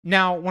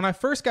Now, when I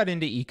first got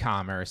into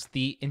e-commerce,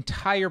 the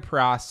entire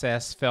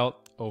process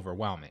felt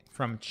overwhelming.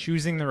 From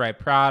choosing the right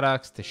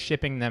products to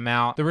shipping them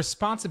out, the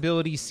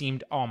responsibility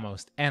seemed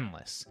almost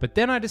endless. But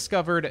then I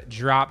discovered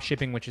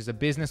dropshipping, which is a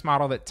business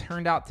model that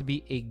turned out to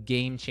be a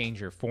game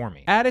changer for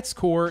me. At its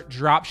core,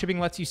 dropshipping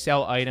lets you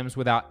sell items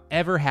without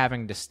ever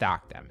having to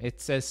stock them.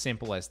 It's as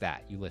simple as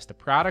that. You list a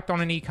product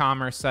on an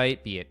e-commerce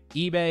site, be it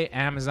eBay,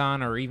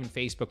 Amazon, or even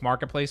Facebook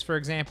Marketplace, for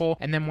example,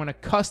 and then when a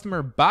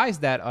customer buys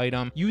that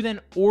item, you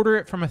then order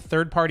it from a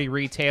third-party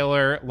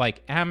retailer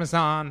like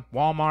Amazon,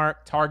 Walmart,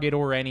 Target,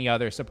 or any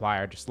other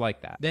supplier just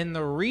like that. Then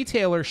the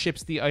retailer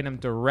ships the item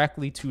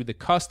directly to the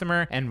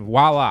customer, and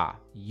voila,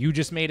 you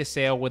just made a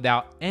sale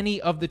without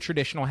any of the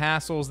traditional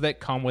hassles that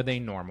come with a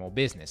normal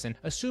business. And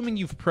assuming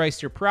you've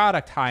priced your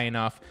product high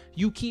enough,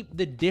 you keep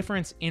the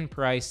difference in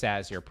price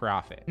as your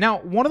profit. Now,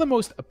 one of the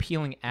most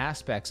appealing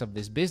aspects of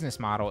this business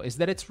model is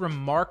that it's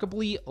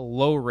remarkably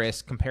low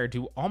risk compared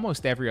to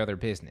almost every other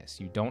business.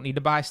 You don't need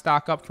to buy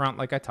stock up front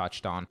like I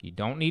touched on. You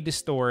don't need to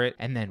store it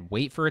and then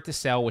wait for it to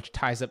sell, which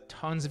ties up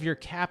tons of your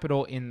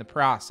capital in the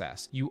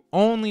process. You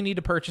only need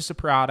to purchase a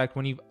product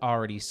when you've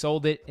already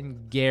sold it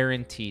and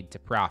guaranteed to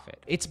profit.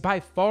 It's by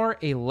far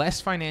a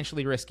less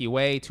financially risky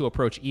way to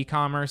approach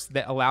e-commerce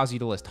that allows you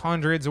to list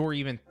hundreds or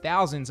even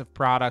thousands of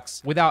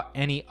products without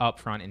any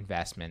upfront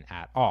investment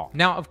at all.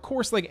 Now, of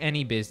course, like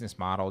any business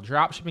model,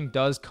 dropshipping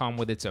does come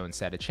with its own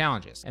set of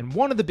challenges. And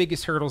one of the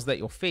biggest hurdles that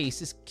you'll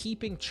face is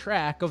keeping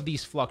track of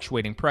these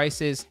fluctuating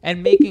prices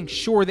and making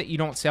sure that you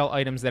don't sell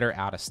items that are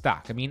out of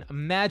stock. I mean,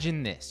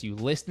 imagine this. You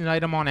list an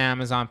item on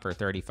Amazon for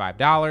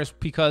 $35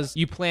 because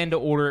you plan to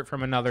order it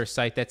from another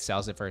site that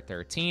sells it for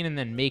 $13 and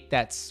then make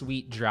that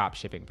sweet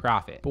dropshipping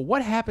profit. But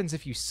what happens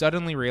if you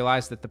suddenly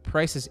realize that the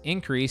price has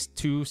increased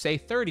to, say,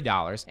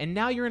 $30, and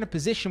now you're in a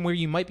position where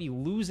you might be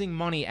losing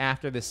money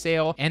after the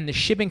sale and the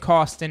shipping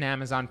costs and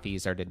Amazon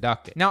fees are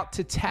deducted? Now,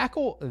 to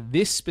tackle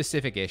this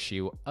specific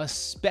issue,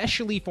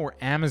 especially for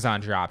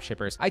Amazon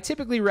dropshippers, I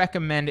typically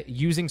recommend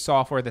using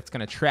software that's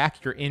going to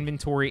track your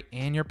inventory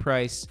and your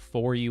price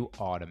for you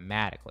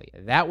automatically.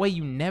 That way,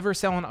 you never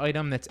sell an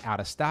item that's out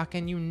of stock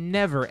and you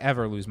never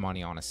ever lose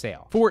money on a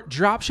sale. For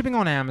dropshipping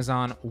on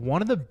Amazon,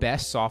 one of the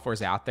best softwares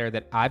out there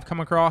that I've come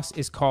across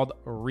is called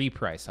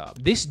Reprice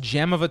Hub. This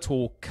gem of a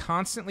tool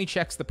constantly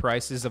checks the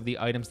prices of the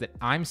items that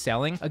I'm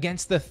selling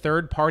against the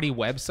third-party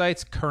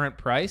website's current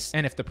price,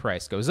 and if the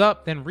price goes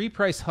up, then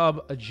Reprice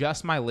Hub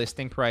adjusts my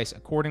listing price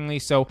accordingly,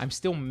 so I'm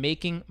still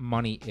making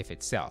money if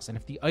it sells. And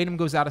if the item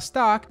goes out of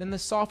stock, then the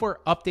software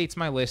updates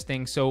my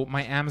listing, so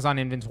my Amazon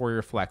inventory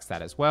reflects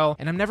that as well,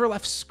 and I'm never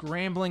left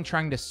scrambling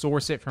trying to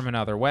source it from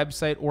another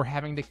website or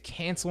having to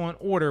cancel an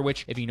order,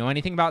 which, if you know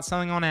anything about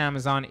selling on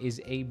Amazon,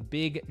 is a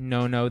big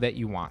no-no that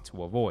you want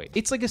to avoid.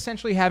 It's like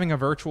essentially having a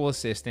virtual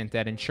assistant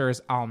that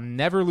ensures I'll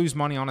never lose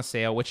money on a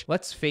sale, which,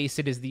 let's face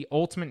it, is the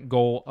ultimate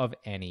goal of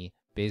any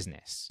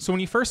business. So when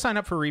you first sign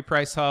up for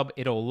Reprice Hub,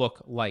 it'll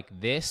look like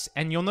this,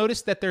 and you'll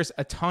notice that there's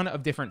a ton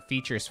of different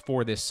features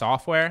for this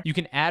software. You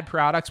can add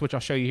products, which I'll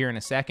show you here in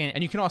a second,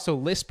 and you can also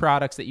list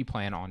products that you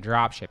plan on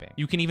dropshipping.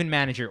 You can even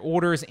manage your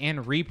orders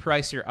and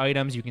reprice your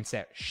items. You can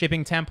set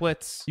shipping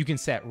templates, you can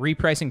set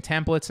repricing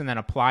templates, and then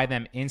apply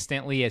them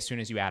instantly as soon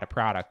as you add a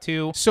product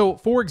too. So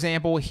for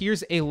example,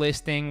 here's a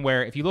listing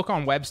where if you look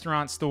on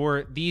Webstaurant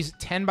Store, these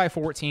 10 by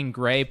 14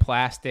 gray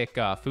plastic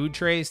food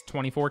trays,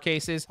 24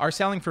 cases, are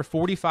selling for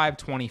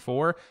 $45.24,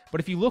 but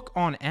if you look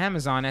on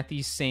Amazon at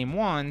these same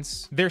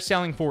ones, they're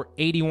selling for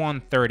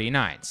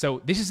 $81.39.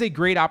 So this is a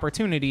great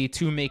opportunity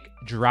to make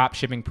drop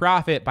shipping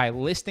profit by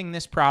listing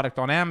this product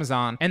on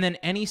Amazon, and then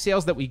any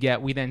sales that we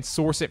get, we then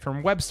source it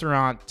from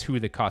Webstaurant to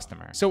the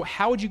customer. So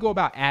how would you go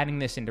about adding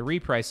this into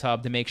Reprice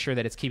Hub to make sure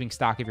that it's keeping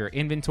stock of your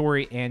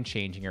inventory and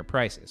changing your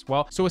prices?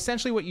 Well, so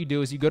essentially what you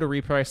do is you go to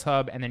Reprice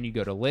Hub and then you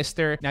go to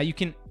lister. Now you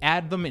can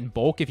add them in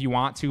bulk if you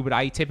want to, but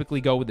I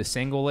typically go with a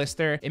single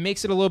lister. It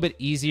makes it a little bit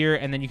easier,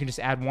 and then you can just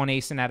add one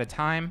ASIN at a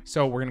time.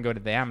 So we're gonna go to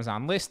the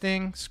Amazon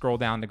listing, scroll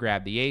down to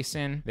grab the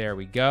ASIN. There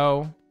we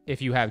go. If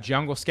you have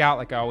Jungle Scout,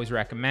 like I always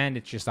recommend,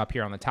 it's just up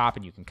here on the top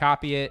and you can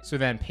copy it. So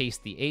then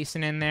paste the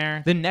ASIN in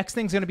there. The next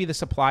thing's gonna be the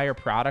supplier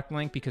product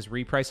link, because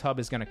Reprice Hub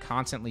is gonna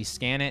constantly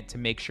scan it to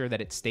make sure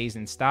that it stays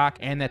in stock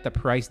and that the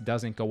price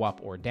doesn't go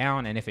up or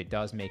down. And if it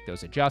does, make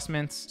those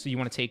adjustments. So you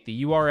wanna take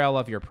the URL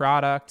of your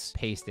product,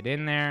 paste it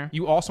in there.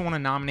 You also wanna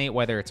nominate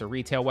whether it's a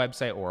retail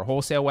website or a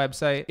wholesale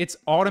website. It's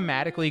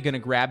automatically gonna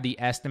grab the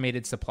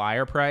estimated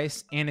supplier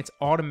price, and it's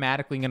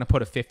automatically gonna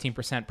put a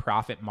 15%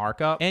 profit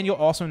markup. And you'll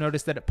also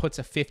notice that it puts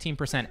a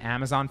 15%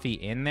 Amazon fee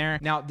in there.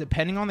 Now,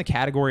 depending on the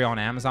category on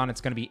Amazon, it's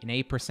going to be an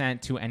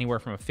 8% to anywhere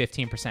from a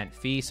 15%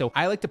 fee. So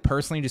I like to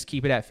personally just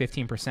keep it at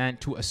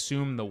 15% to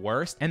assume the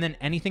worst. And then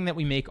anything that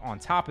we make on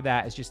top of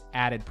that is just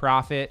added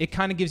profit. It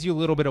kind of gives you a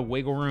little bit of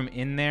wiggle room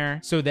in there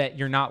so that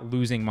you're not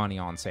losing money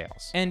on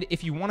sales. And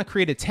if you want to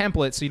create a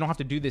template, so you don't have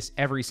to do this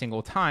every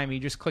single time, you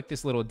just click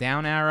this little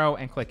down arrow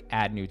and click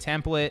add new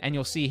template. And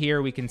you'll see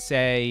here we can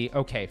say,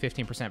 okay,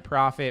 15%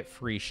 profit,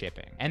 free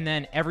shipping. And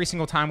then every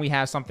single time we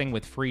have something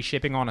with free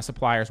shipping shipping on a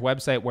supplier's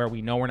website where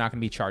we know we're not going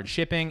to be charged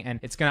shipping, and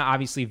it's going to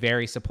obviously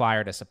vary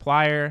supplier to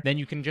supplier, then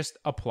you can just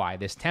apply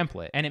this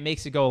template and it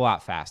makes it go a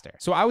lot faster.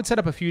 So I would set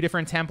up a few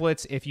different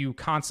templates. If you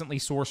constantly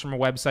source from a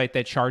website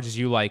that charges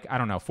you like, I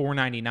don't know,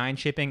 $4.99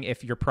 shipping,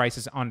 if your price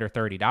is under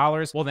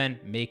 $30, well then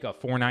make a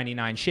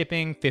 $4.99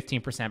 shipping,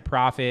 15%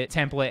 profit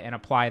template and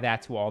apply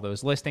that to all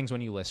those listings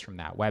when you list from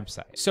that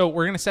website. So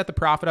we're going to set the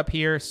profit up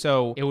here.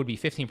 So it would be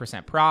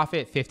 15%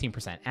 profit,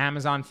 15%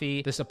 Amazon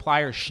fee. The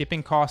supplier's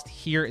shipping cost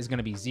here is going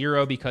to be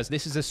 0 because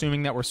this is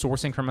assuming that we're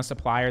sourcing from a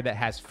supplier that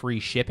has free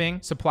shipping.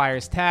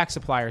 Supplier's tax,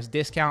 supplier's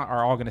discount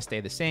are all going to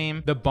stay the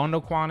same. The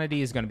bundle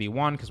quantity is going to be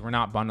 1 because we're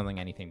not bundling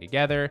anything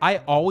together. I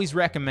always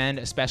recommend,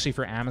 especially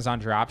for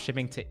Amazon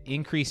dropshipping, to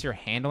increase your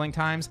handling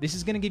times. This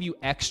is going to give you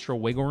extra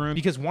wiggle room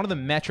because one of the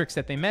metrics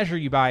that they measure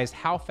you by is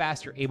how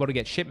fast you're able to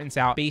get shipments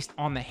out based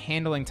on the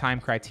handling time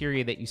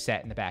criteria that you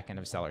set in the back end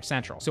of Seller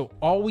Central. So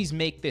always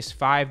make this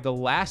 5. The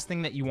last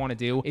thing that you want to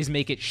do is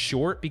make it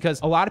short, because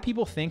a lot of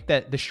people think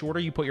that the shorter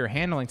you put your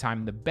handling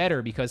time, the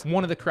better, because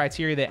one of the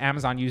criteria that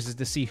Amazon uses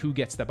to see who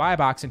gets the buy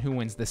box and who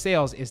wins the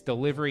sales is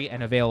delivery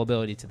and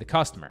availability to the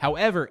customer.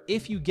 However,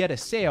 if you get a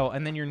sale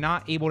and then you're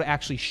not able to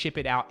actually ship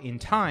it out in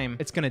time,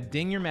 it's going to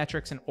ding your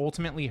metrics and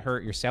ultimately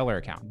hurt your seller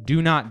account.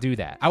 Do not do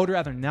that. I would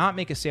rather not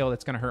make a sale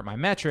that's going to hurt my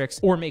metrics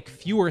or make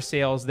fewer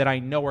sales that I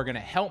know are going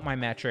to help my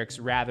metrics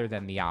rather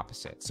than the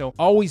opposite. So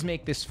always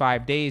make this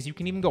 5 days. You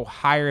can even go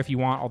higher if you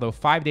want, although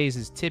 5 days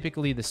is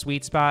typically the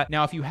sweet spot.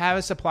 Now, if you have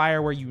a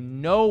supplier where you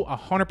know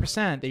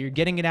 100% that you're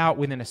getting it out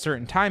within a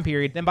certain time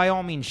period, then by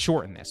all means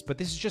shorten this. But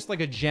this is just like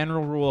a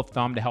general rule of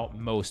thumb to help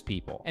most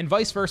people. And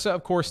vice versa,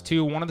 of course,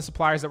 too. One of the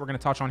suppliers that we're going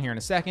to touch on here in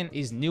a second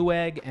is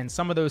Newegg, and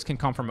some of those can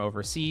come from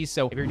overseas.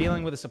 So if you're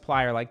dealing with a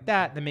supplier like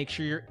that, then make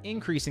sure you're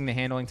increasing the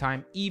handling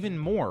time even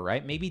more,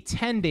 right? Maybe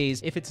 10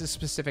 days if it's a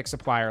specific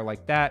supplier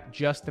like that,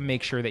 just to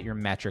make sure that your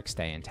metrics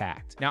stay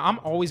intact. Now, I'm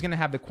always going to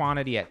have the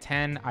quantity at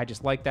 10. I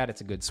just like that.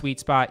 It's a good sweet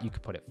spot. You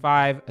could put it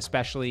 5,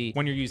 especially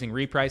when you're using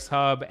Reprice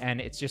Hub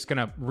and it's just going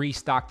to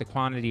restock the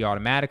quantity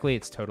automatically.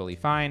 It's totally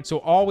fine. So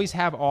always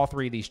have all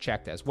 3 of these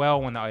checked as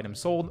well. When the item's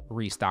sold,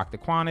 restock the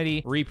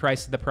quantity,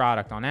 reprice the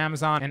product on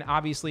Amazon. And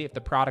obviously, if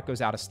the product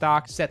goes out of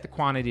stock, set the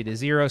quantity to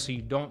 0 so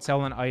you don't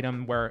sell an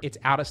item where it's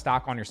out of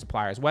stock on your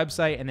supplier's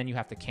website and then you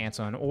have to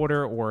cancel an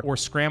order or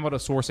scramble to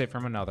source it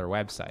from another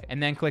website.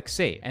 And then click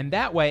save. And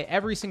that way,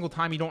 every single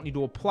time you don't need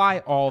to apply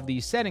all of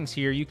these settings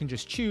here, you can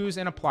just choose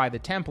and apply the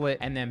template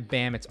and then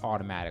bam, it's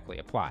automatically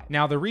applied.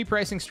 Now, the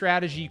repricing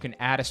strategy, you can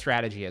add a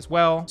strategy as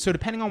well. So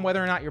depending on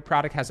whether or not your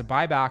product has a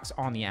buy box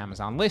on the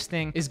Amazon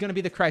listing is going to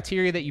be the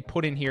criteria that you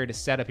put in here to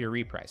set up your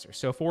repricer.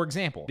 So for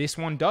example, this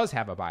one does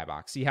have a buy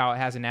box. See how it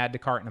has an add to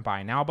cart and a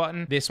buy now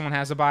button? This one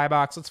has a buy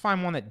box. Let's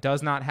find one that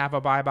does not have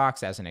a buy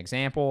box as an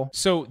example.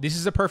 So this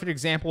is a perfect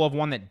example of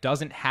one that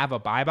doesn't have a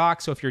buy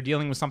box. So if you're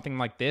dealing with something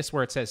like this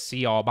where it says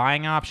see all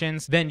buying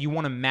options, then you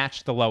want to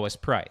match the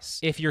lowest price.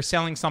 If you're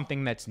selling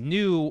something that's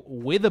new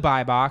with a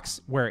buy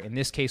box, where in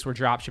this case we're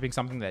drop shipping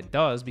something that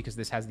does because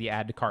this has the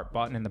add to cart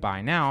button and the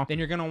buy now, then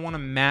you're going to want to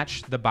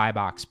match the buy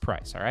box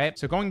price. All right.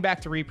 So going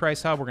back to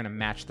Reprice Hub, we're going to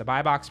match the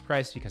buy box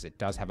price because it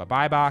does have a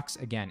buy box.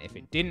 Again, if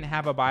it didn't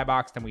have a buy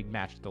box, then we'd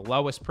match the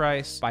lowest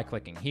price by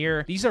clicking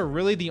here. These are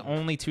really the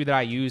only 2 that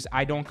I use.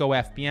 I don't go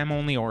FBM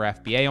only or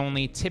FBA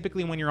only.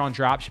 Typically when you're on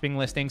drop shipping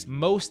listings,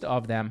 most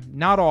of them,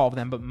 not all of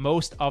them, but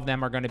most of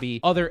them are going to be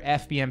other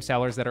FBM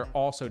sellers that are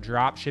also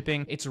drop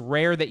shipping. It's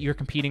rare that you're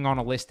competing on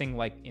a listing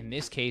like in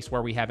this case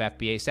where we have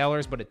FBA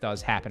sellers, but it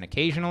does happen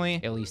occasionally,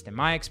 at least in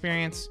my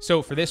experience.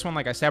 So for this one,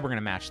 like I said, we're going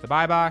to match the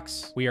buy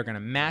box. We are going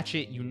to match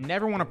it. You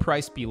never want to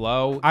price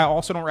below. I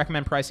also don't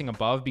recommend pricing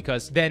above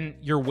because then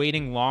you're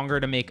waiting longer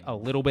to make a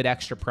little bit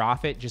extra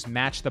profit. Just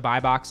match the buy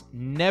box.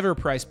 Never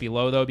price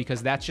below though,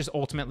 because that's just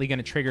ultimately going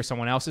to trigger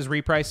someone else's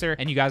repricer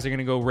and you guys are going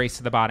to go race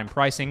to the bottom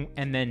pricing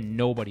and then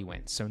nobody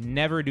wins. So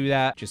never do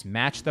that. Just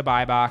match the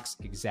buy box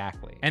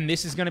exactly. And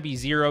this is going to be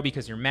 0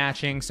 because you're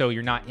matching, so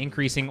you're not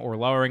increasing or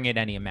lowering it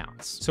any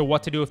amounts. So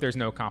what to do if there's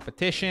no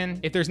competition?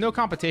 If there's no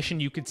competition,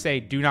 you could say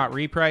do not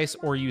reprice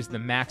or use the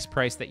max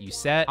price that you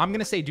set. I'm going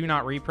to say do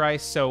not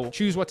reprice. So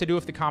choose what to do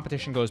if the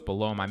competition goes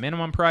below my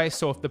minimum price.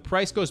 So if the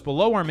price goes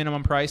below our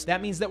minimum price,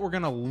 that means that we're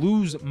going to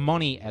lose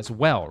money as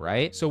well,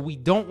 right? So we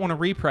don't want to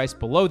reprice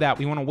below that.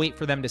 We want to wait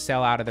for them to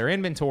sell out of their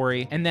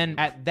inventory. And then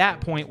at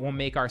that point, we'll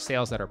make our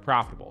sales that are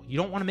profitable. You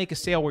don't want to make a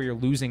sale where you're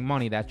losing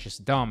money. That's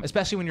just dumb,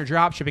 especially when you're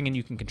drop shipping and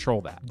you can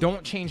control that.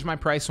 Don't change my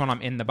price when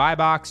I'm in the buy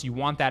box. You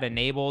want that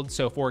enabled.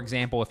 So for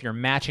example, if you're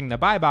matching the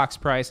buy box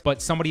price,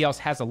 but somebody else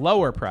has a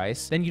lower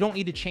price, then you don't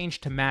need to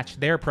change to match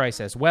their price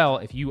as well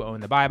if you own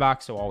the buy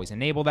box. So always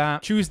enable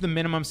that. Choose the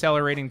minimum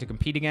seller rating to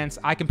compete against.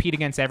 I compete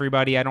against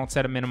everybody. I don't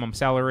set a minimum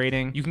seller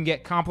rating. You can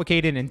get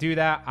complicated and do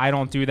that. I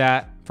don't do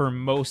that. for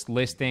most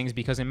listings,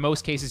 because in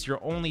most cases,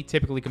 you're only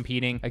typically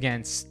competing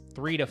against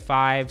 3 to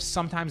 5,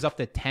 sometimes up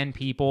to 10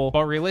 people.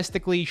 But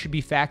realistically, you should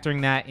be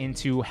factoring that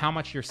into how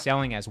much you're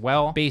selling as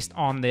well, based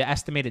on the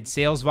estimated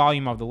sales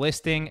volume of the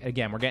listing.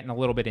 Again, we're getting a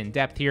little bit in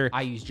depth here.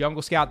 I use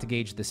Jungle Scout to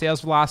gauge the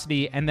sales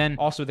velocity and then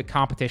also the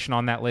competition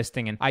on that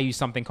listing. And I use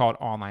something called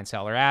Online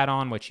Seller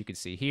Add-on, which you can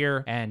see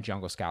here, and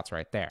Jungle Scout's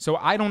right there. So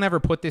I don't ever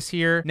put this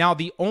here. Now,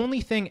 the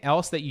only thing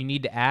else that you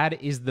need to add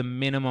is the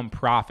minimum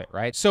profit,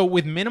 right? So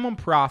with minimum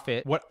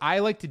profit, what I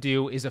like to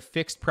do is a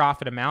fixed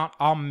profit amount.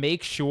 I'll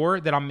make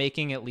sure that I'm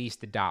making at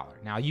least $1.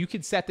 Now, you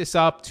could set this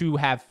up to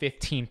have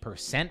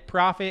 15%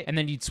 profit and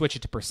then you'd switch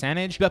it to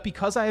percentage. But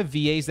because I have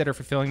VAs that are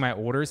fulfilling my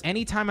orders,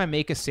 anytime I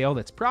make a sale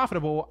that's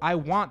profitable, I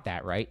want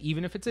that, right?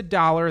 Even if it's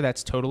 $1,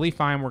 that's totally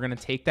fine. We're going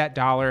to take that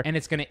dollar and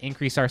it's going to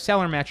increase our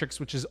seller metrics,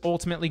 which is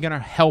ultimately going to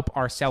help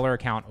our seller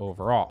account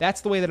overall.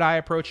 That's the way that I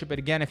approach it. But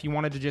again, if you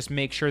wanted to just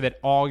make sure that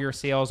all your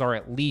sales are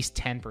at least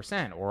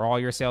 10% or all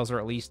your sales are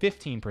at least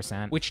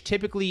 15%, which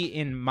typically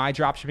in my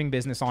dropshipping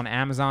business on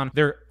Amazon,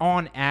 they're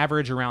on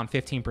average around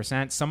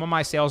 15%. Some of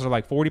my sales are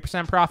like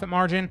 40% profit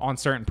margin on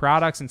certain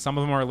products, and some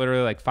of them are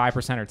literally like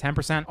 5% or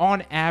 10%.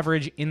 On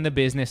average in the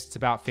business, it's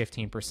about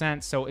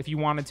 15%. So if you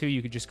wanted to,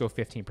 you could just go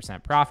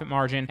 15% profit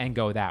margin and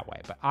go that way.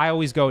 But I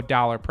always go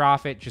dollar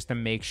profit just to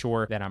make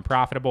sure that I'm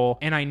profitable.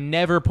 And I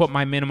never put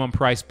my minimum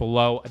price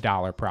below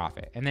 $1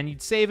 profit. And then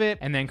you'd save it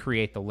and then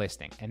create the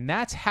listing. And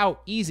that's how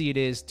easy it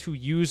is to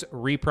use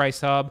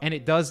Reprice Hub, and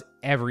it does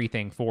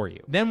everything for you.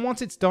 Then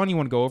once it's done, you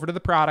want to go over to the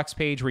products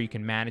page where you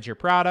can manage your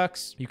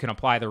products. You can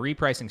apply the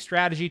repricing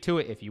strategy to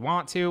it if you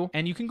want to,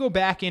 and you can go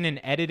back in and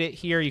edit it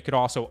here. You could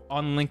also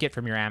unlink it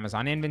from your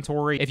Amazon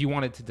inventory. If you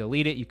wanted to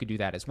delete it, you could do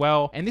that as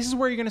well. And this is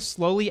where you're going to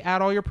slowly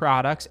add all your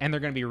products, and they're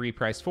going to be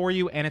repriced for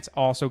you, and it's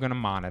also going to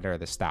monitor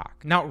the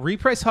stock. Now,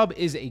 Reprice Hub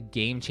is a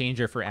game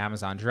changer for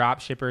Amazon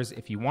dropshippers.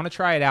 If you want to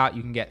try it out,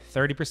 you can get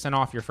 30%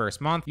 off your first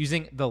month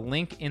using the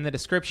link in the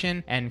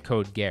description and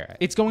code Garrett.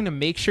 It's going to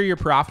make sure you're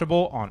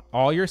profitable on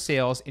all your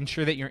sales,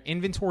 ensure that your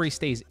inventory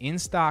stays in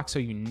stock so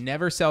you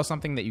never sell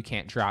something that you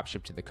can't drop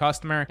ship to the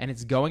customer, and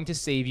it's going to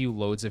save you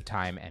loads of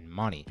time and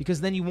money, because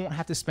then you won't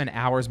have to spend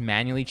hours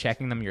manually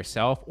checking them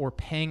yourself or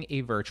paying a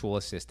virtual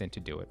assistant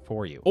to do it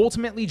for you.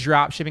 Ultimately,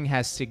 dropshipping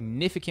has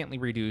significantly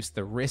reduced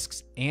the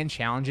risks and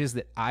challenges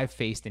that I've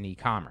faced in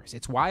e-commerce.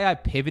 It's why I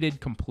pivoted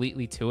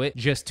completely to it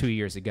just 2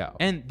 years ago.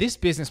 And this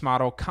business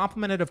model,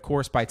 complemented of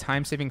course by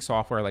time-saving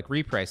software like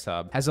Reprice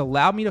Hub, has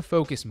allowed me to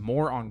focus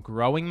more on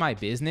growing my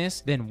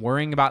business than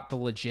worrying about the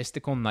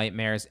logistical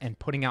nightmares and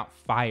putting out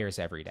fires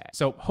every day.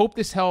 So hope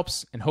this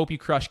helps and hope you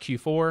crush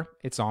Q4.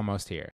 It's almost here.